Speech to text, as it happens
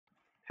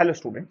Hello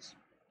students.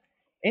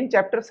 In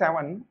chapter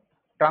 7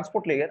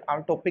 transport layer,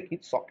 our topic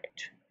is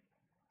socket.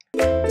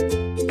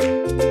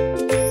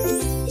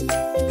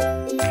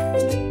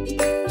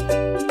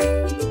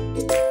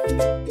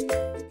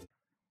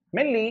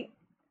 Mainly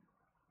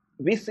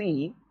we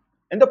see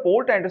in the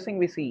port addressing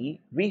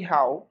we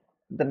have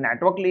the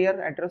network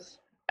layer address.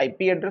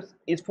 IP address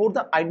is for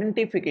the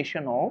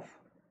identification of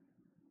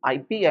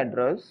IP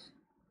address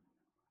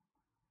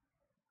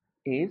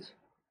is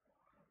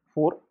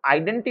for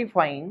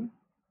identifying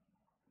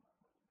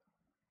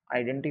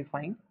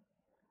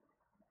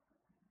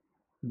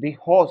the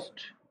host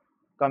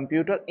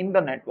computer in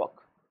the network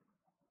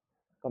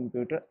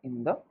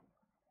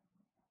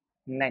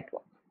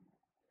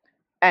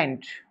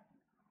and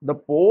the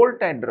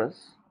port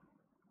address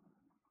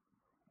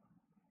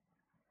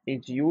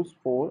is used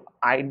for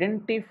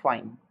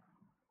identifying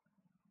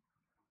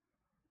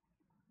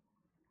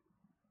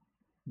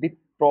the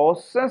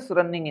process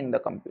running in the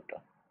computer.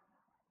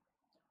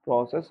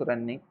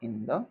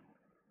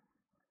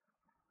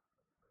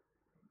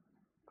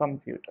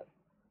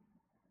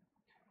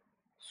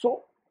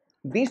 So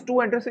these two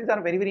addresses are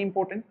very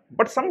important,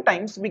 but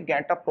sometimes we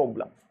get a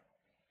problem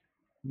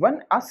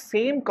when a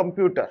same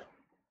computer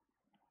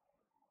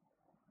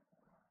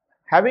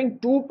having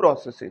two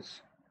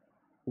processes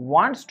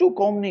wants to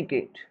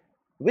communicate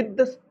with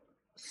the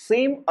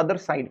same other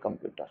side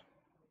computer.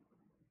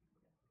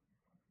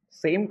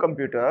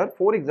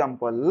 For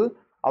example,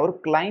 our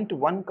client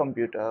 1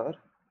 computer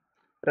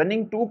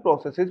running two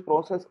processes,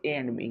 process A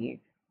and B,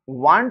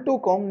 want to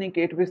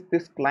communicate with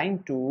this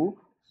client 2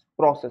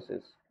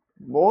 processes.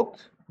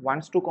 Both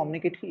wants to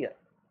communicate here.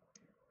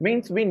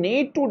 Means we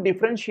need to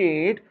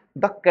differentiate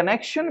the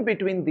connection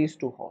between these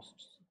two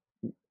hosts.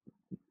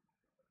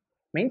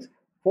 Means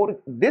for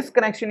this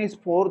connection is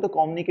for the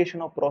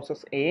communication of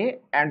process A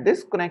and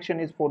this connection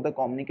is for the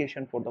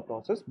communication for the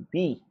process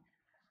B.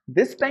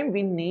 This time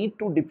we need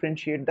to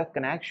differentiate the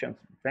connections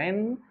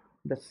when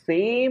the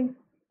same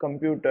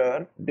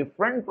computer,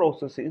 different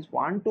processes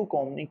want to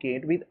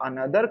communicate with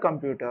another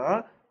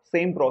computer,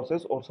 same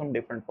process or some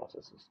different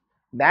processes.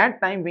 That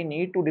time we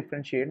need to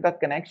differentiate the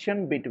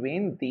connection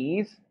between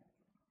these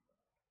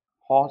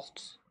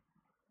hosts.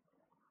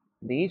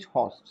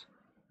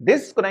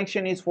 This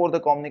connection is for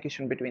the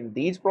communication between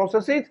these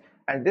processes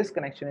and this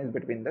connection is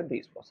between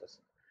these processes.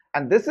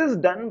 And this is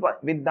done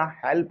with the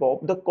help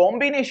of the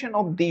combination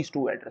of these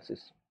two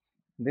addresses.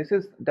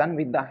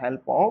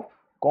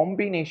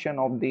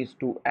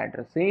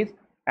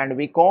 And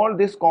we call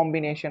this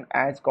combination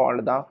as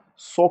called the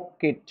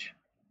socket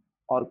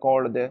or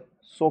called the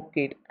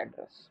socket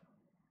address.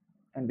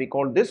 And we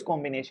call this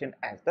combination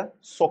as the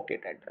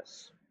socket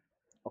address.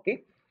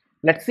 Okay,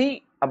 let's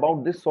see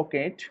about this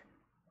socket.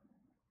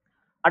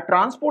 A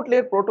transport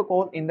layer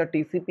protocol in the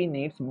TCP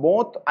needs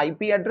both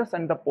IP address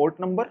and the port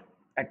number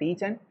at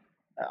each end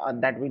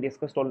that we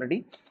discussed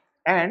already,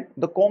 and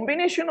the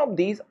combination of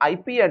these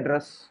IP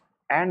address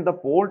and the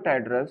port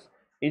address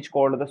is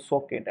called the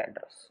socket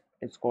address.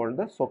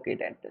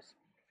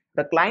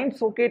 The client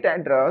socket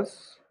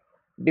address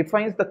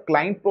defines the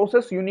client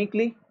process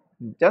uniquely,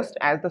 just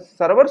as the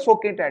server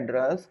socket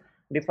address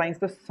defines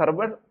the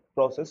server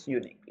process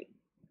uniquely,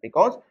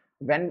 because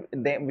when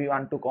we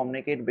want to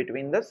communicate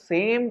between the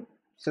same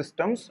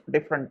systems,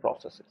 different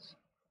processes.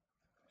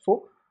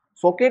 So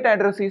socket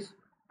address is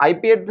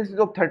IP address is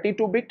of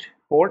 32-bit,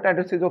 port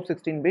address is of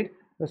 16-bit.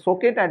 The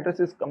socket address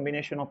is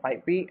combination of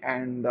IP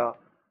and the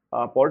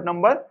port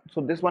number. So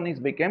this one is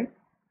became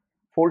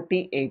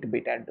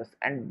 48-bit address,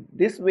 and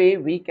this way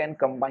we can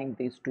combine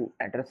these two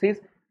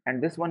addresses,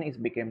 and this one is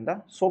became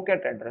the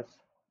socket address.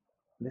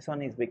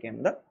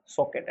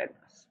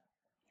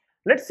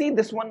 Let's see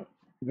this one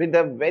with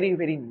a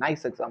very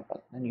nice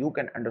example, and you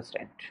can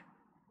understand.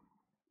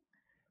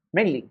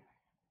 Mainly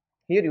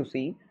here you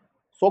see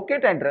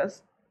socket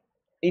address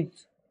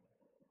is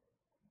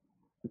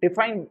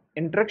defined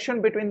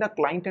interaction between the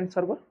client and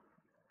server,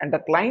 and the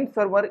client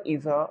server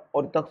is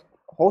or the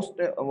host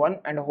 1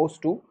 and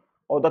host 2,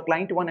 or the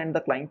client 1 and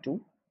the client 2.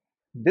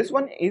 This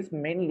one is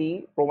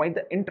mainly provide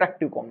the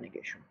interactive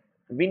communication.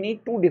 We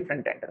need two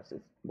different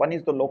addresses. One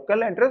is the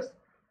local address,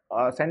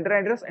 sender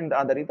address, and the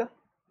other is the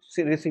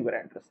receiver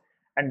address,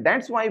 and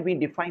that's why we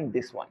define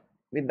this one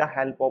with the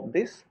help of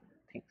these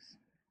things.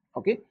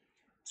 Okay,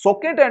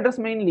 socket address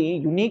mainly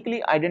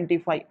uniquely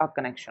identify a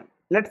connection.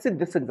 Let's see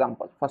this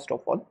example. First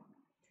of all,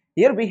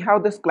 here we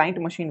have this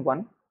client machine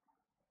 1,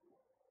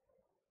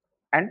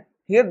 and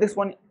here this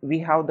one we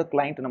have the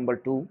client number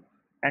 2,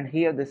 and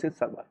here this is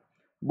server.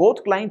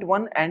 Both client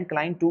 1 and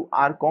client 2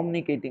 are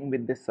communicating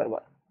with this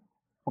server.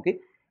 Okay,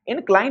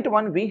 in client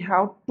 1 we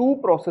have two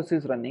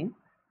processes running.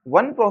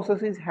 One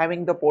process is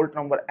having the port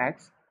number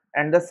X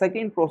and the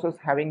second process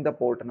having the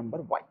port number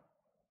Y.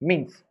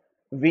 Means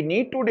we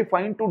need to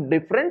define two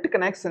different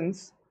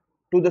connections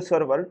to the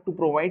server to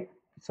provide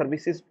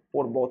services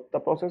for both the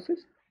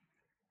processes.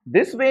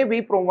 This way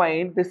we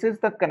provide, this is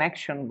the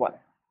connection 1.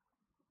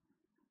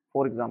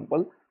 For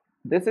example,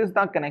 this is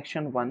the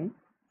connection 1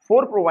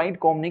 for provide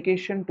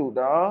communication to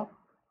the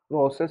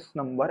process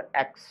number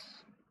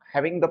X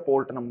having the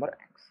port number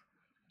X,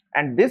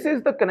 and this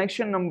is the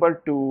connection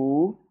number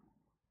 2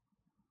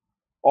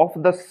 of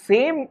the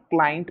same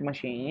client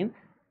machine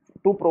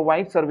to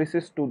provide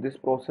services to this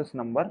process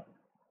number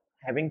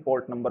having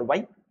port number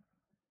Y.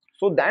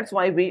 So that's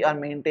why we are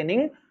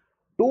maintaining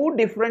two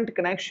different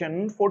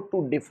connections for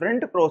two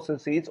different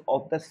processes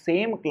of the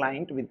same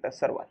client with the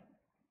server.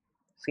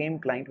 Same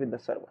client with the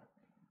server.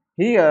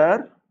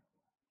 Here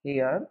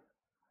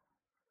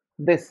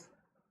this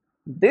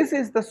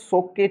is the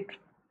socket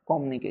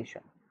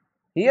communication.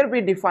 Here we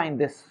define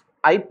this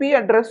IP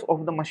address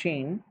of the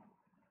machine.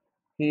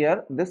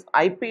 Here this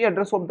IP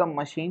address of the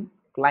machine,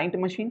 client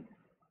machine,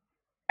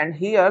 and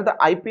here the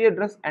IP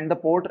address and the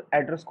port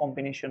address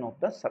combination of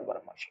the server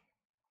machine.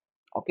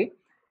 Okay,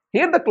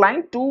 here the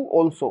client 2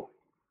 also,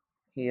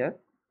 here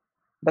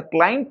the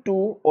client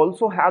 2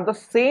 also have the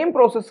same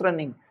process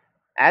running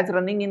as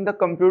running in the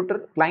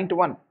computer client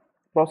 1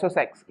 process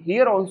X.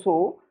 Here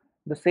also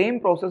the same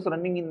process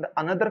running in the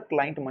another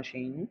client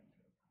machine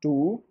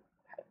 2,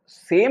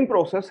 same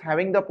process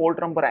having the port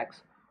number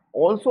X,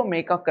 also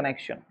make a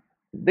connection.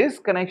 This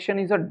connection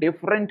is a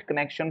different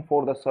connection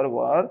for the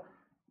server,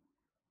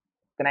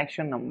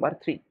 connection number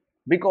 3,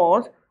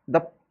 because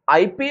the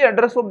IP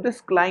address of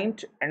this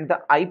client and the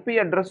IP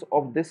address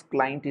of this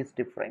client is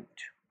different.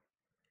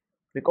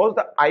 Because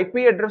the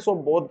IP address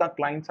of both the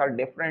clients are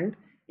different,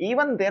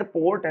 even their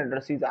port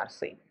addresses are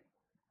same.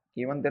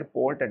 Even their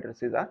port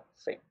addresses are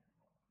same.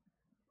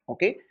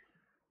 Okay,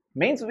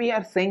 means we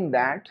are saying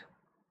that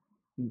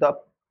the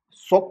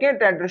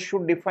socket address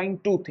should define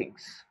two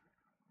things.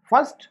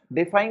 First,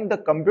 define the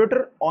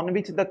computer on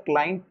which the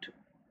client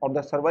or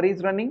the server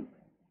is running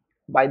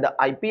by the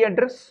IP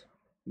address.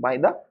 By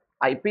the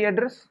IP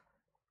address,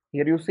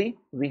 here you see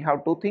we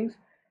have two things.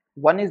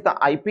 One is the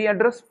IP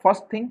address,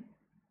 first thing,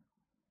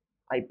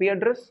 IP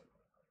address,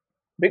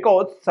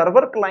 because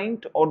server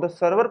client or the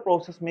server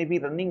process may be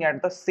running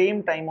at the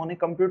same time on a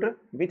computer,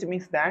 which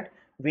means that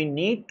we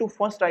need to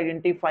first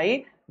identify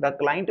the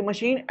client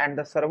machine and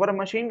the server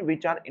machine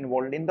which are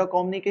involved in the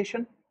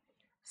communication.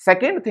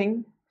 Second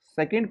thing,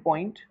 second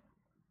point,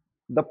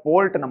 the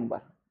port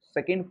number.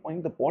 Second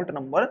point, the port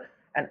number,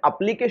 an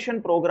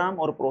application program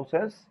or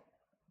process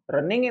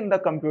running in the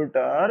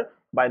computer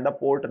by the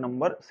port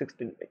number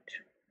 16-bit,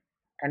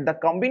 and the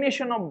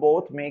combination of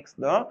both makes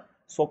the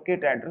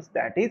socket address,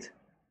 that is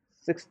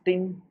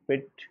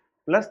 16-bit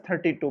plus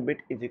 32-bit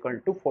is equal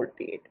to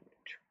 48-bit.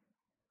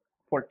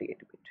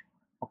 48-bit.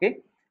 Okay,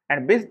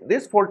 and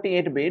this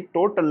 48-bit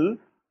total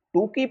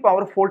 2 की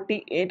power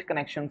 48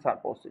 connections are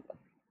possible.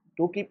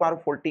 2 की power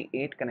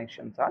 48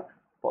 connections are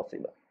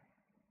possible.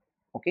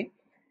 Okay,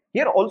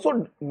 here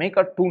also make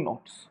a two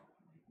notes.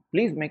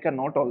 Please make a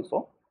note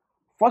also.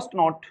 First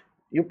note,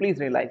 you please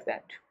realize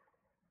that.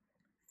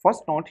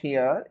 First note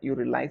here, you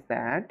realize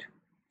that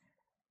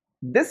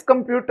this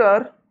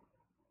computer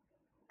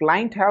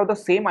client have the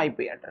same IP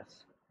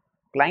address.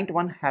 Client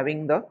 1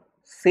 having the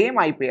same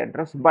IP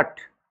address, but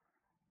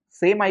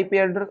same IP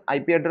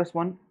address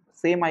 1,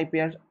 same IP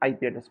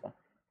address 1,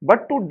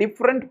 but two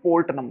different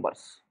port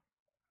numbers.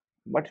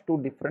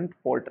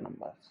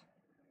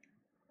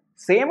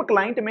 Same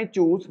client may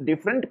choose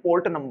different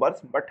port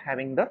numbers but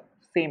having the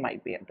same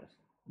IP address.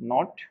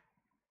 Not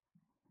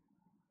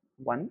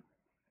one,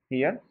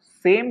 here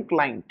same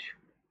client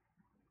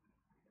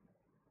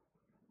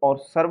or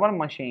server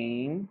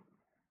machine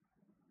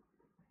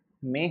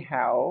may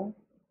have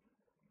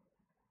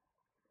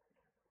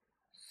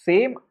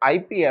same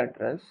IP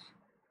address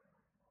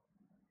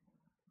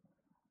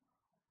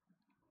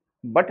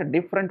but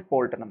different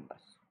port numbers.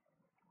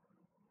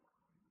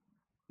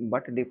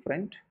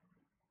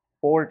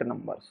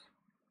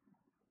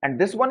 And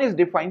this one is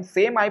defined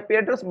same IP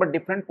address but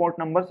different port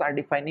numbers are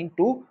defining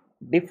two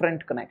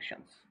different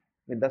connections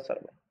with the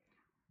server.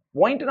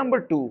 Point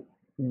number 2,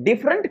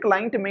 different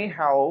client may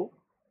have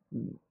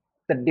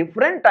the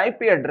different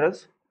IP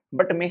address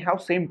but may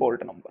have same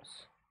port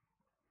numbers.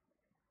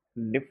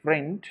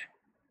 Different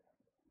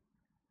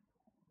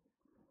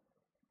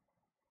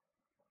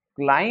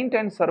client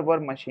and server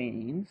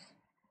machines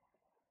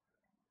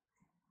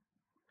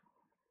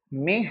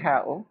may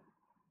have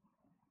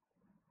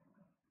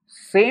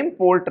same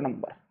port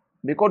number,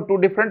 because two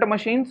different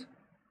machines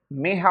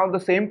may have the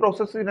same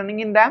processes running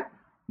in them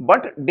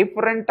but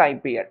different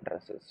IP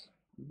addresses.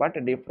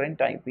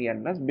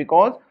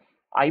 Because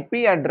IP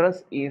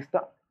address is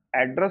the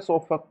address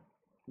of a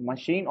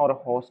machine or a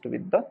host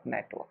with the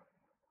network.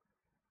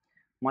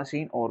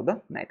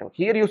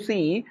 Here you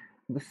see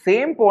the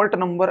same port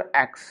number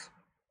X,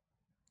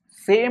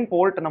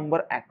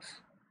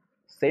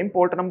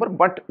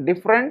 but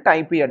different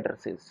IP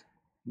addresses.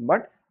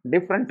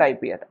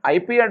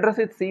 IP address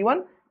is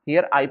C1,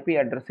 here IP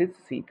address is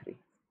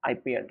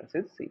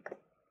C3.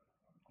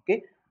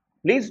 Okay,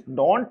 please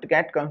don't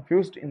get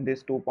confused in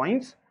these 2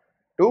 points.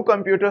 Two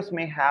computers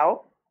may have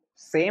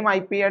same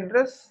IP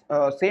address,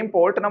 same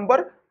port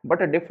number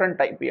but a different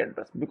IP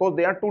address because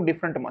they are two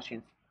different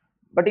machines.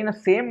 But in a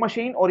same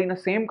machine or in a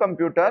same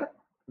computer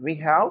we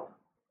have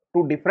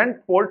two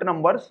different port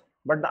numbers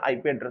but the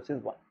IP address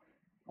is one.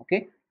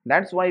 Okay,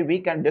 That's why we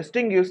can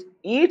distinguish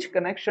each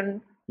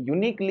connection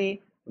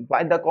uniquely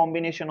by the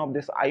combination of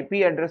this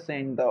IP address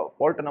and the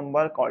port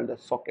number called the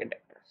socket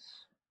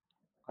address.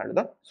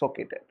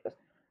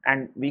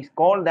 And we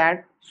call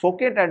that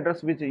socket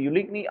address which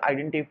uniquely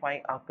identify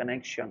a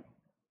connection.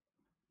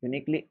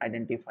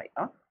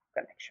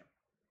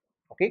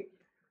 Okay,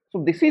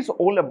 so this is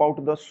all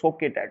about the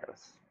socket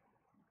address,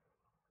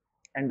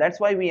 and that's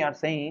why we are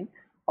saying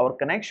our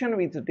connection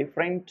is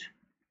different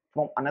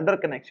from another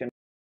connection